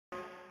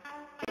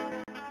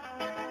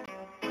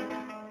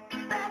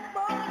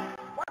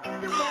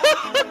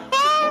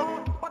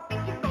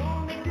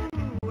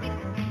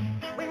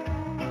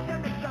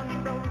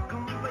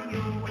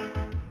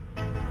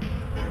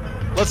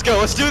Let's go,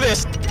 let's do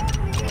this!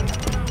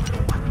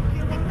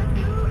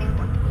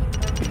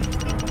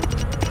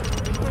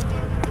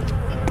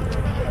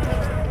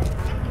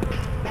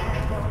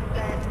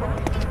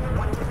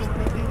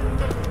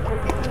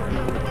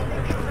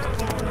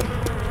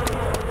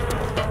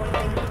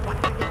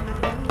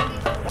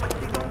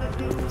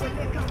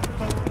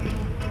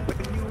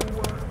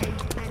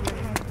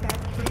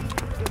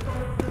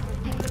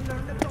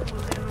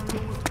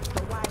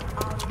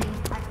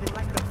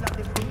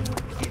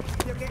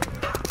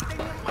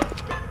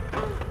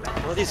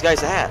 Where are these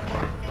guys at?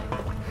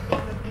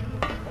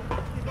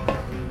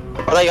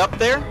 Are they up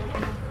there?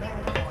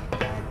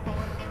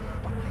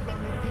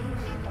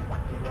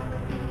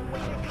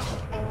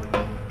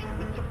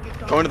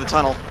 Going to the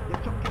tunnel.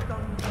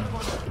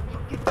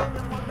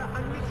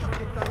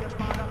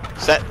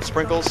 Set,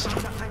 Sprinkles.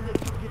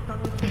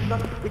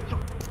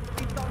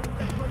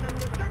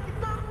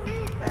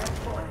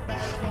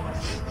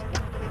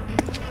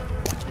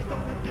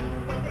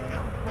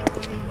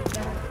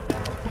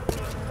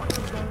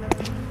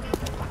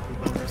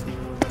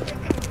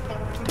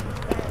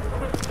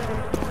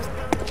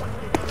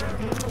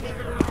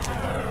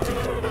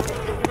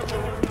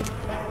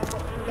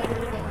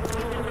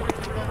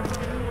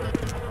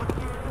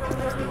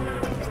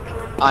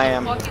 I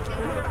am.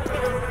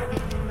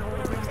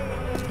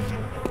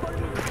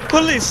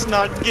 Police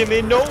not give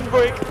me no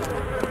break.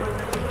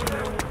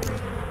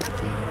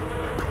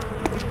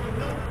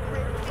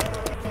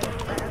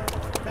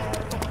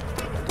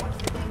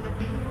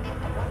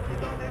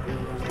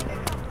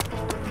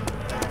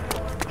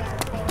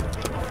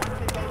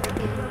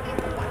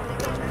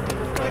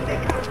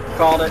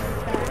 Called it.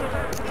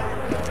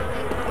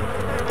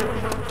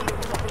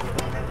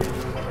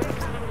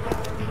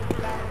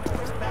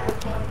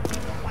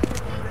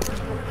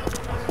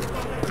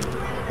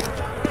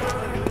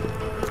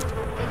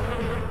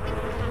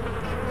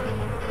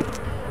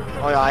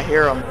 Oh yeah, I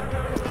hear him.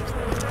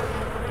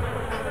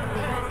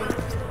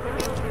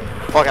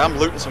 Fuck it, I'm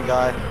looting some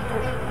guy.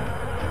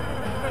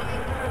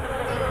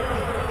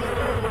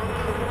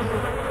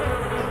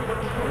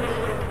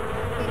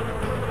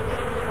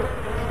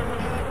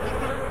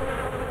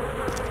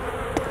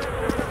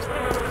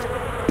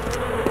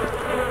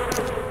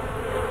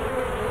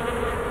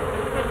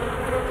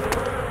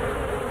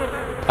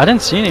 I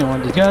didn't see anyone,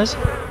 did you guys?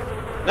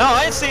 No,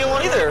 I didn't see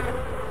anyone either.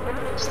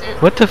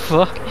 What the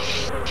fuck?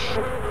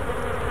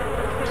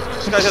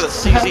 This guy's got a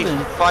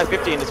CZ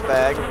 550 in his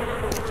bag.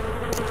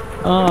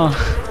 Oh.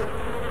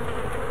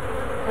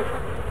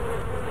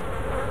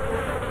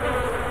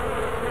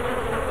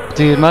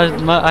 Dude,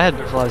 I had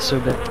butterfly so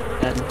bad.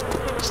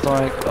 It's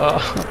like,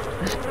 oh.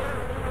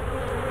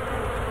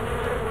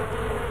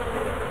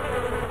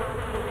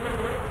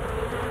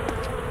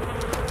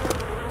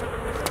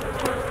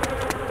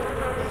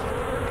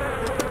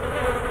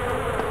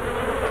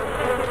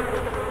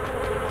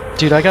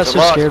 Dude, I got so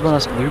scared when I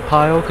was in the loot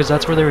pile, because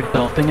that's where they were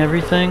dumping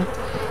everything.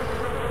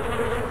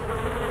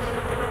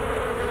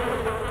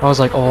 I was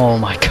like, oh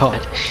my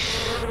god.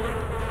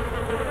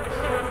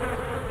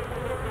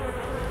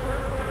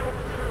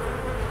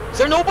 Is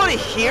there nobody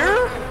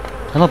here?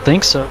 I don't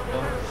think so.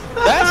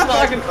 That's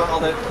not gonna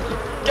call it.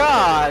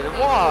 God,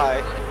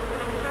 why?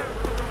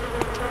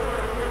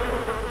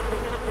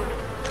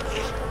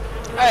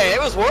 Hey, it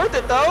was worth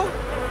it though.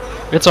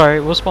 It's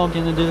alright, we'll spawn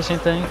in and do the same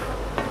thing.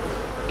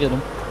 Get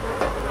him.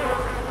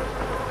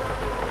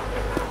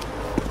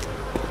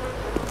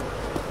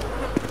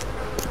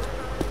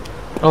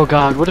 Oh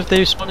god, what if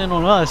they spawn in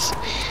on us?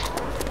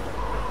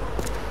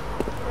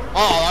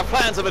 Oh, our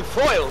plans have been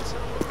foiled!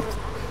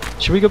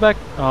 Should we go back?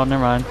 Oh,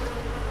 never mind. I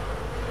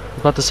was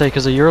about to say,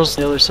 because the Euro's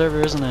the other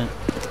server, isn't it?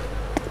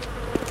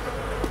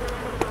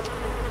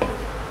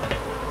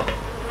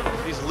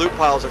 These loot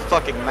piles are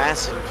fucking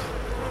massive.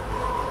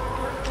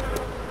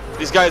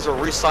 These guys are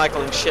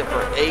recycling shit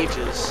for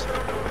ages.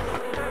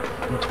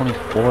 I'm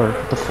 24,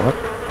 what the fuck?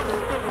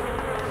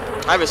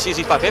 I have a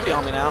CZ 550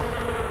 on me now.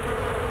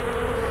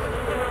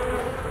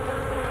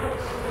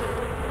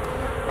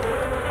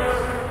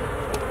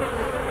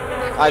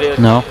 I did.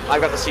 No. I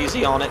got the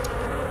CZ on it.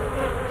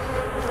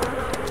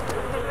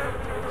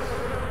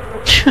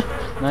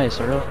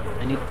 Nice,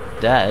 I need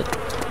that.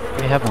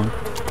 We have one.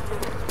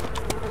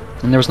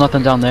 And there was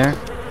nothing down there?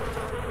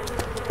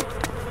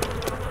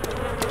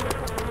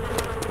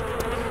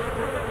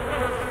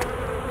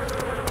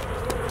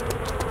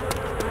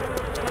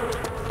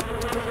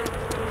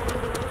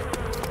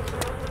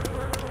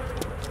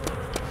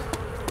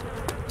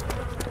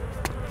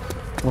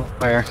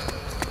 Where?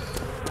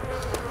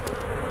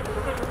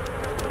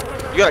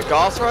 You got a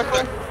Gauss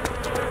Rifle?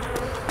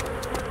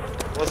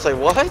 Let's say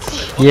what?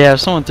 Yeah, if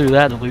someone threw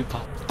that in the loot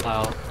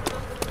pile.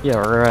 Yeah,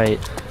 right.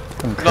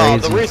 I'm crazy. No,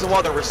 the reason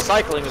why they're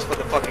recycling is for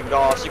the fucking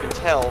Gauss, you can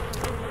tell.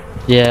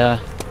 Yeah.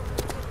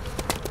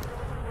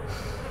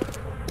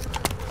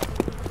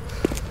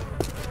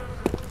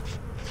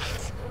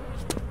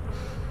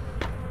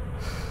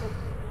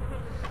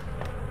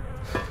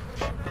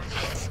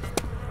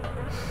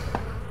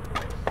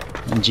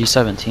 And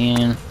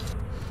G17.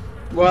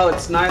 Well,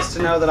 it's nice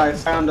to know that I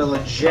found a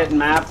legit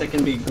map that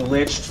can be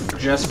glitched for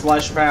just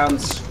flesh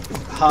pounds,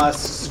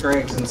 husks,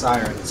 scrigs, and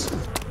sirens.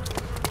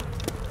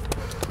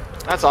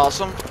 That's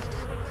awesome.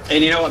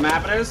 And you know what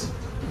map it is?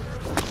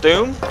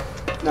 Doom?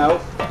 No.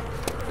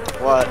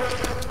 What?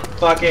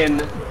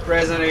 Fucking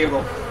Resident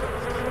Evil.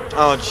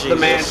 Oh, Jesus. The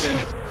mansion.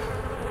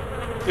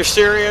 You're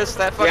serious?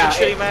 That fucking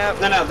shitty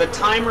map? No, the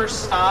timer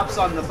stops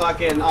on the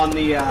fucking,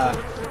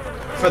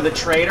 for the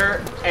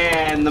trader,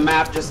 and the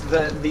map just,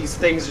 these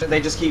things, they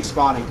just keep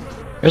spawning.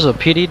 There's a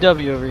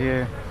PDW over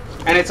here.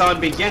 And it's on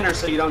beginner,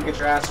 so you don't get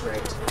your ass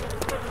raped.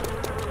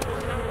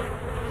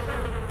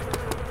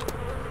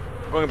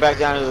 Going back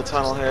down to the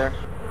tunnel here.